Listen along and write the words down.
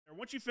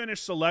Once you finish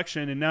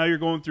selection and now you're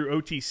going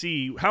through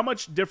OTC, how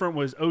much different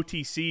was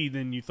OTC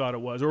than you thought it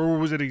was, or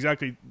was it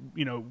exactly,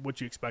 you know, what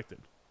you expected?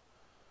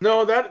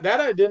 No, that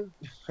I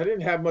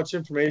didn't have much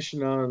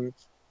information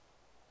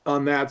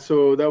on that.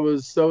 So that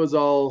was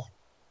all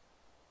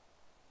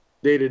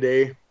day to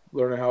day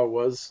learning how it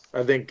was.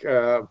 I think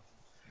that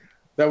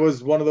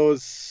was one of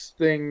those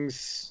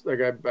things like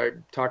I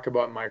talk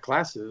about in my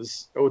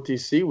classes.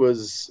 OTC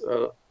was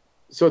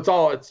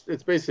so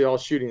it's basically all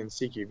shooting in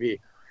CQB,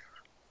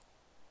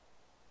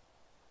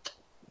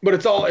 but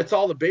it's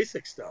all the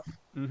basic stuff,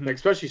 like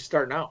especially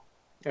starting out.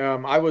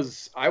 I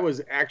was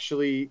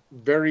actually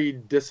very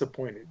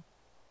disappointed,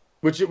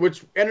 which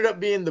ended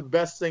up being the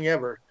best thing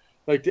ever.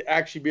 Like to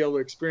actually be able to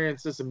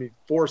experience this and be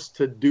forced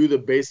to do the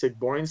basic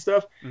boring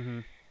stuff.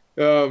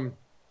 Yeah,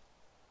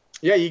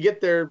 you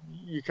get there,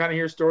 you kind of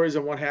hear stories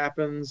of what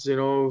happens, you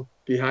know,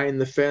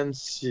 behind the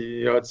fence.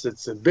 You know,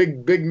 it's a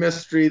big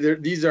mystery.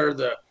 These are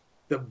the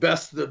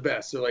best of the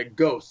best. They're like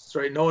ghosts,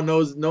 right? No one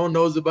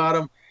knows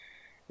about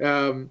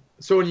them.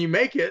 So when you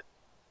make it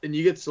and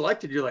you get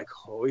selected, you're like,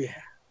 oh yeah,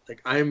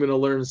 like I'm gonna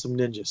learn some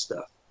ninja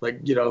stuff. Like,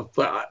 you know,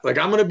 like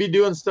I'm gonna be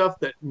doing stuff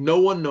that no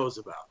one knows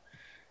about.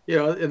 You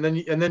know, and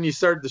then you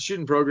start the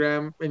shooting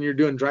program and you're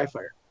doing dry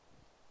fire.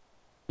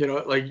 You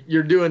know, like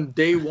you're doing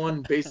day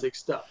one basic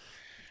stuff.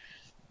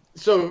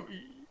 So,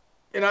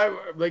 and I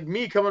like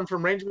me coming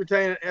from Range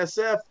Battalion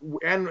SF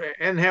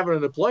and having a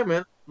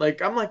deployment,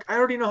 like I'm like I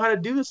already know how to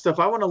do this stuff.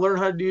 I want to learn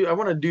how to do. I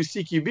want to do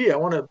CQB. I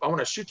want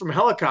to shoot from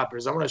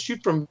helicopters. I want to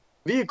shoot from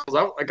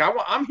vehicles.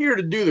 I'm here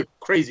to do the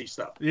crazy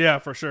stuff. Yeah,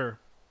 for sure.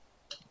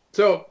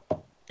 So,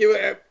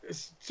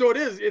 it's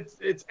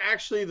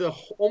actually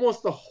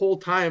almost the whole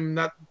time.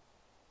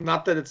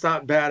 Not that it's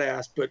not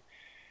badass, but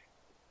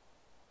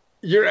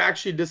you're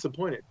actually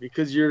disappointed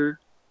because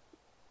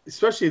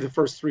especially the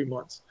first 3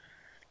 months.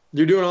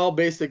 You're doing all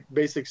basic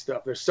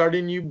stuff. They're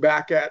starting you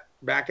back at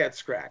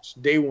scratch,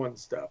 day one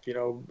stuff. You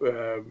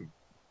know,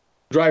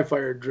 dry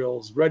fire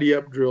drills, ready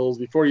up drills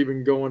before you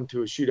even go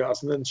into a shoot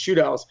house, and then shoot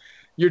house,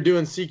 you're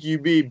doing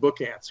CQB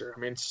book answer. I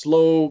mean,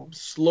 slow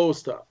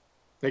stuff.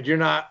 Like you're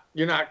not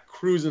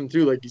cruising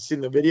through like you see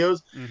in the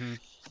videos.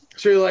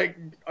 So you're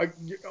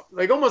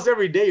like almost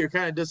every day you're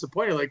kind of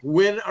disappointed. Like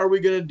when are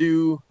we gonna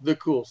do the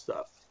cool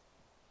stuff?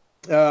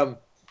 But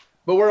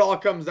where it all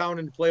comes down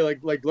into play,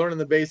 like learning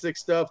the basic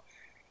stuff.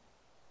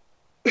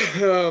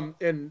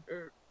 And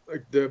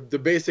like the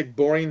basic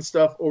boring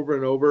stuff over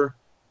and over,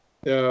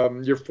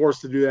 you're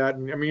forced to do that.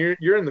 And I mean,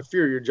 you're in the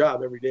fear of your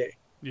job every day.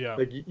 Yeah.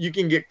 Like you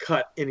can get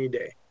cut any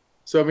day.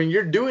 So, I mean,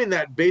 you're doing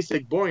that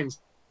basic boring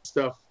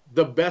stuff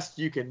the best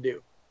you can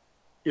do,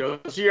 you know,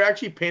 so you're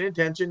actually paying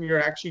attention.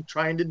 You're actually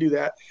trying to do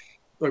that.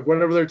 Like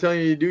whatever they're telling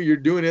you to do, you're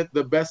doing it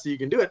the best that you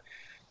can do it.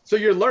 So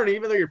you're learning,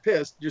 even though you're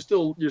pissed, you're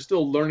still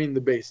learning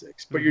the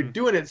basics, but you're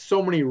doing it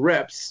so many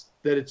reps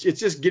that it's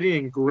just getting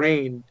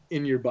ingrained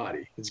in your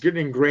body. It's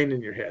getting ingrained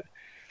in your head.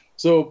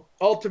 So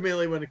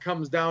ultimately, when it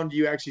comes down to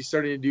you actually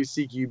starting to do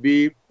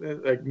CQB,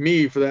 like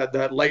me, for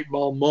that light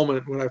bulb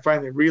moment when I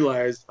finally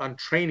realized on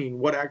training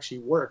what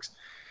actually works.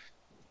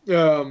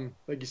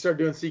 Like you start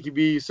doing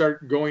CQB, you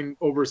start going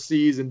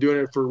overseas and doing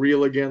it for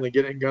real again, like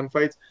getting in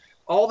gunfights.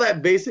 All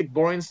that basic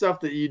boring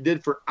stuff that you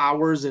did for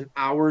hours and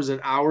hours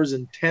and hours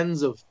and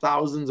tens of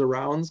thousands of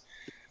rounds,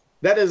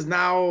 that is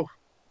now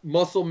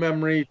muscle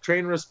memory,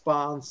 train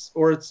response,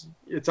 or it's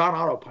on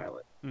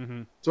autopilot.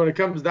 So when it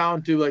comes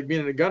down to like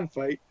being in a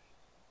gunfight,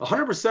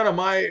 100%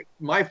 of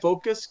my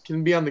focus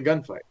can be on the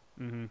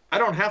gunfight. I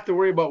don't have to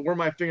worry about where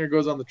my finger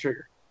goes on the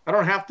trigger. I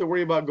don't have to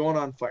worry about going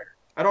on fire.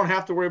 I don't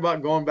have to worry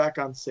about going back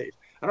on safe.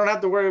 I don't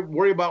have to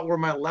worry about where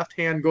my left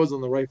hand goes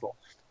on the rifle.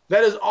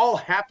 That is all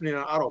happening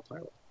on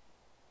autopilot.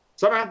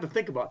 So I don't have to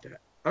think about that.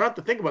 I don't have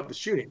to think about the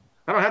shooting.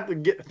 I don't have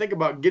to think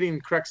about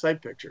getting correct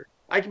sight picture.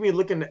 I can be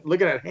looking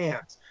at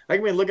hands. I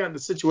can be looking at the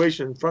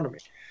situation in front of me.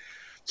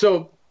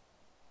 So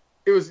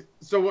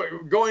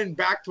going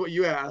back to what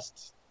you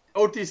asked,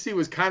 OTC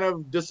was kind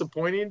of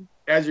disappointing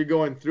as you're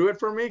going through it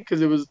for me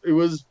because it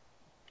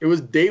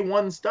was day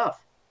one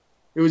stuff.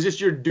 It was just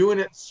you're doing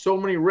it so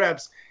many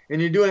reps and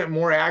you're doing it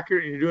more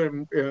accurate and you're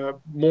doing it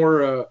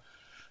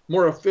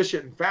more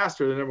efficient and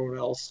faster than everyone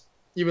else.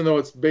 Even though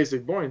it's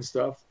basic boring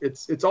stuff,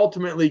 it's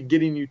ultimately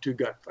getting you to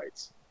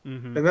gunfights.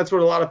 And that's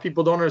what a lot of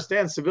people don't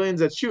understand. Civilians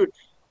that shoot,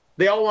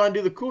 they all want to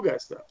do the cool guy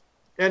stuff,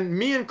 and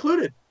me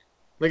included.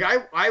 Like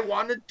I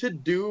wanted to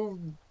do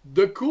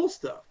the cool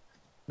stuff,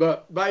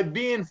 but by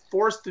being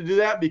forced to do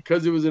that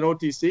because it was an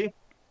OTC,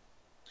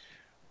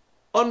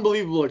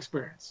 unbelievable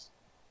experience.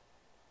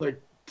 Like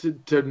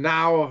to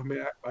now, I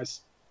mean,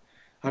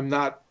 I'm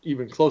not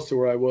even close to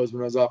where I was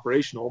when I was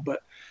operational, but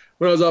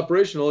when I was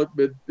operational,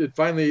 it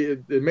finally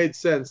made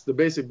sense. The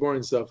basic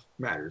boring stuff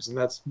matters, and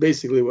that's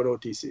basically what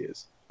OTC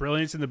is.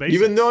 Brilliance in the basics.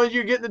 Even though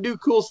you're getting to do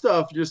cool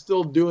stuff, you're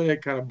still doing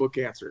it kind of book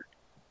answer.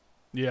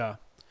 Yeah.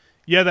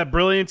 Yeah, that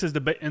brilliance is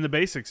in the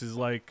basics is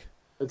like...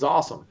 It's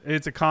awesome.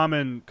 It's a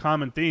common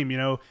theme, you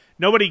know.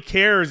 Nobody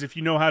cares if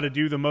you know how to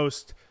do the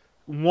most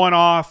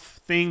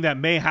one-off thing that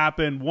may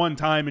happen one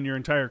time in your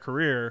entire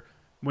career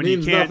when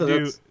you can't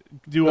do...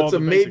 do all That's the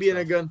a basic maybe in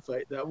a stuff.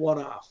 gunfight, that one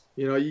off.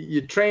 You know,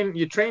 you train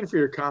for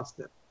your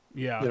constant.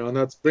 Yeah. You know, and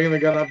that's bringing the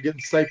gun up,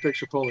 getting sight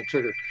picture, pulling the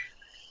trigger,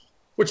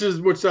 which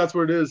that's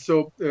what it is.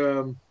 So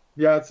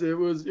yeah, it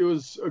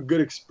was a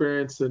good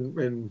experience,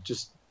 and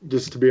just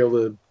to be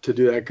able to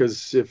do that,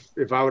 because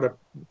if I would have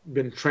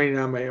been training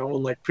on my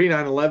own like pre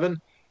 9/11,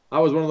 I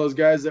was one of those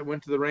guys that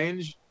went to the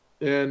range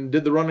and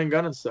did the run and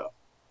gun and stuff.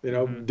 You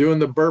know, Mm-hmm. doing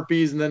the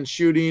burpees and then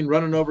shooting,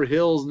 running over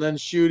hills and then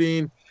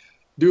shooting,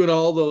 doing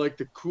all the like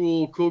the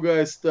cool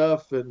guy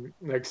stuff, and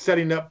like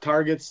setting up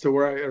targets to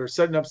where or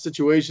setting up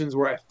situations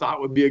where I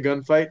thought would be a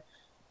gunfight,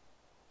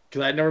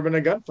 because I'd never been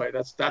in a gunfight.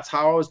 That's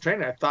how I was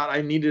training. I thought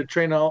I needed to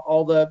train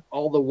all the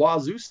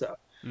wazoo stuff,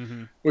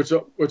 Mm-hmm.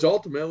 which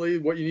ultimately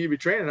what you need to be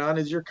training on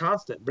is your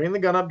constant. Bring the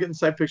gun up, getting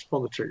sight picture,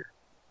 pulling the trigger.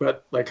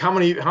 But like how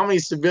many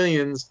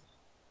civilians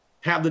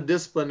have the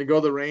discipline to go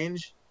to the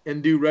range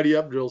and do ready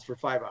up drills for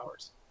 5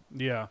 hours?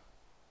 Yeah.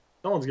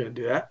 No one's going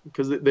to do that,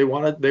 because they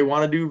want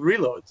to do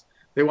reloads.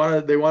 They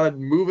want to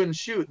move and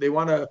shoot. They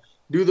want to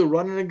do the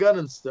running and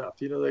gunning stuff.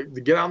 You know,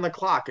 they get on the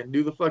clock and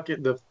do the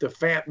fucking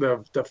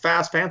the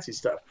fast fancy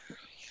stuff.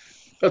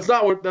 That's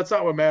not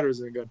what matters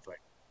in a gunfight.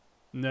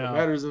 No. What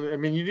matters, I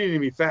mean, you need to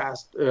be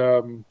fast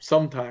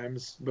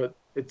sometimes, but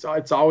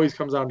it's always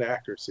comes down to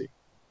accuracy,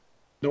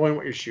 knowing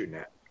what you're shooting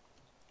at.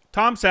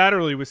 Tom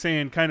Satterley was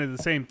saying kind of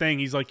the same thing.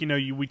 He's like,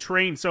 we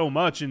train so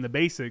much in the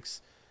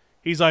basics.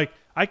 He's like,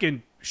 I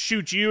can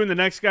shoot you and the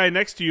next guy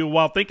next to you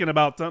while thinking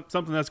about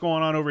something that's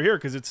going on over here,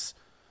 because it's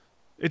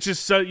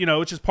just so,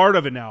 it's just part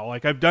of it now.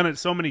 Like, I've done it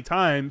so many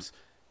times.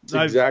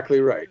 That's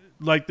exactly right.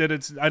 Like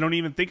that, I don't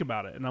even think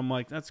about it, and I'm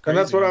like, that's crazy. And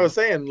that's what I was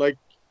saying. Like,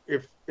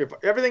 if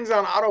everything's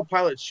on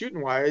autopilot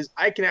shooting wise,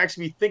 I can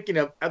actually be thinking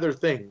of other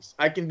things.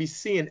 I can be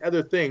seeing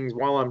other things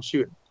while I'm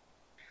shooting.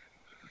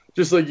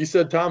 Just like you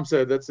said, Tom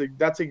said,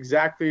 that's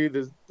exactly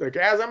like,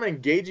 as I'm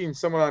engaging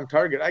someone on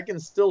target, I can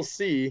still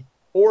see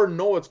or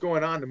know what's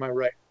going on to my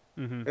right.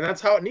 Mm-hmm. And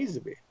that's how it needs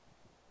to be.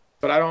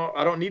 But I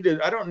don't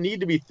need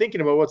to be thinking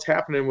about what's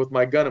happening with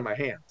my gun in my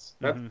hands.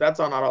 That's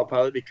on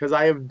autopilot, because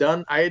I had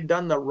done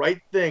the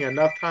right thing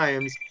enough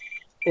times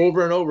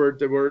over and over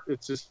to where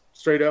it's just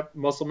straight up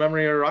muscle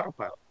memory or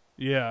autopilot.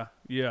 Yeah,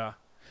 yeah.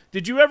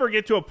 Did you ever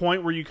get to a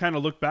point where you kind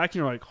of look back and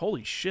you're like,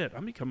 holy shit,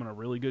 I'm becoming a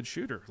really good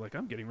shooter. Like,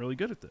 I'm getting really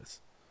good at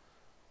this.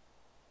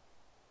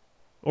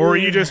 Or are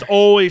you just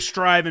always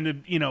striving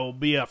to,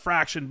 be a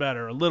fraction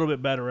better, a little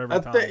bit better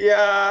every time?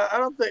 I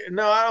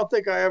don't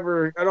think I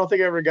ever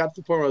got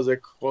to the point where I was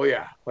like, oh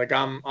yeah, like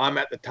I'm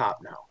at the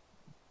top now.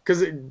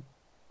 Because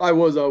I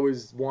was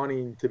always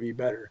wanting to be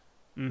better.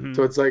 Mm-hmm.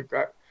 So it's like,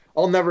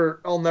 I'll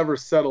never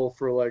settle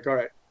for like, all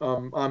right,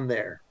 I'm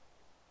there.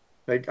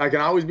 Like, I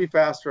can always be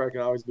faster. I can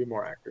always be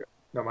more accurate,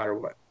 no matter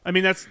what. I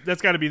mean, that's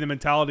got to be the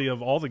mentality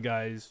of all the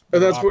guys.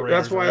 And that's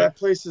why that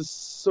place is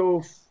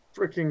so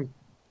freaking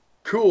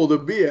cool to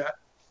be at.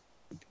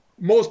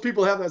 Most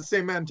people have that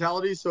same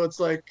mentality, so it's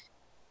like,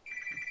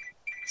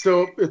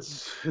 you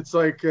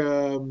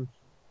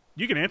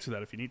can answer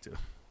that if you need to.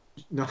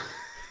 No.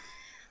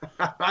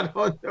 I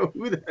don't know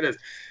who that is.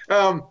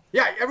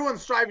 Yeah,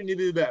 everyone's striving to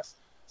do the best.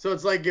 So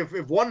it's like,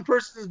 if one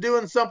person's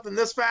doing something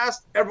this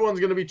fast, everyone's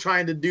going to be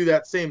trying to do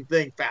that same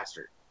thing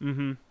faster.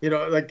 Mm-hmm.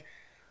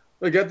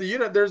 Like at the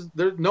unit, there's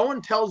no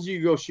one tells you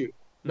to go shoot.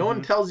 No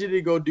one tells you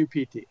to go do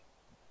PT.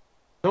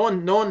 No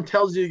one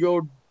tells you to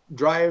go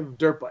drive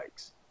dirt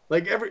bikes.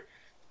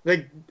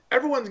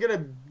 Everyone's going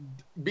to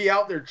be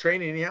out there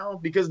training anyhow,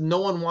 because no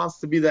one wants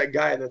to be that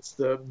guy that's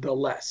the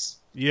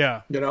less.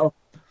 Yeah.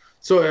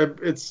 So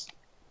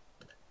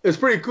it's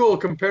pretty cool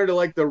compared to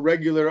like the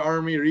regular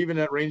army, or even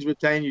at Range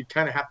Battalion, you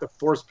kind of have to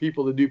force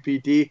people to do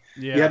PT.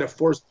 Yeah. You had to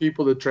force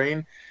people to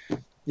train.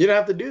 You don't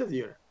have to do the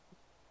unit.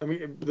 I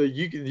mean,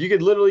 you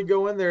could literally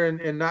go in there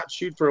and not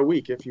shoot for a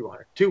week if you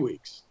wanted. 2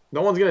 weeks.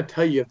 No one's going to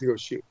tell you have to go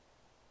shoot,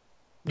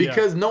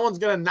 because no one's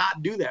going to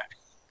not do that.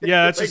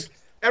 Yeah, that's like,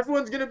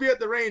 everyone's going to be at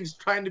the range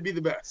trying to be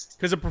the best.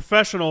 Because a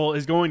professional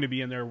is going to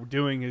be in there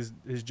doing his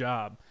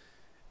job.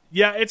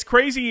 Yeah, it's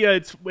crazy.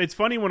 It's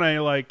funny when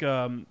I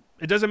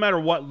it doesn't matter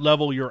what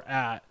level you're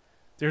at.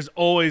 There's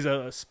always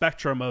a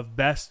spectrum of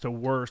best to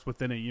worst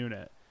within a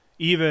unit.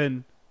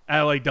 Even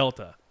at like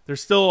Delta,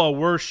 there's still a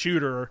worse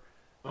shooter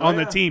on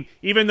the team,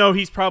 even though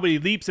he's probably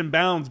leaps and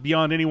bounds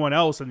beyond anyone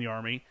else in the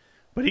Army.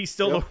 But he's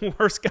still the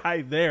worst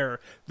guy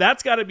there.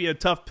 That's got to be a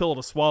tough pill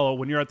to swallow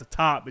when you're at the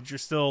top, but you're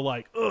still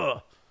like,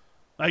 ugh,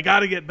 I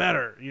got to get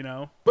better,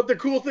 But the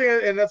cool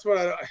thing, and that's what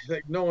I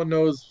like, no one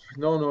knows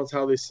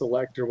how they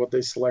select or what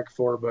they select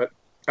for, but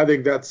I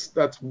think that's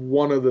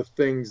one of the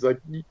things.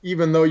 Like,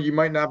 even though you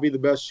might not be the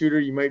best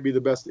shooter, you might be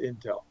the best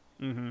intel.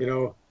 Mm-hmm.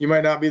 You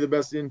might not be the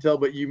best intel,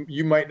 but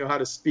you might know how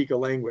to speak a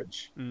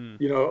language.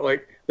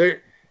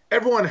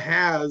 Everyone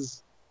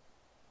has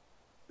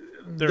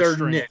their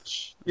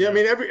niche. Yeah, I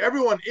mean,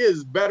 everyone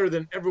is better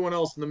than everyone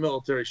else in the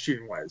military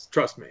shooting wise.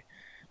 Trust me.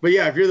 But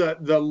yeah, if you're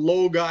the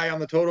low guy on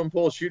the totem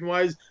pole shooting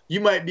wise, you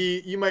might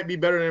be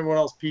better than everyone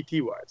else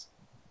PT wise,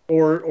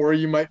 or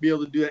you might be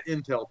able to do that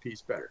intel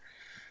piece better.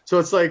 So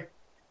it's like,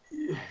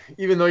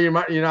 even though you're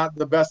not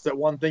the best at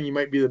one thing, you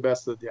might be the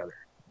best at the other.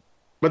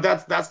 But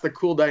that's the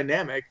cool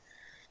dynamic,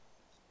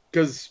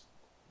 because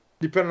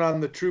depending on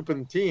the troop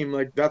and team,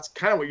 like that's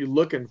kind of what you're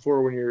looking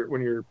for when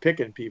you're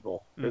picking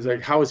people. Is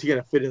like, how is he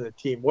going to fit in the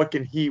team? What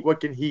can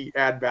he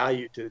add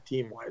value to the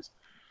team wise?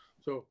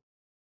 So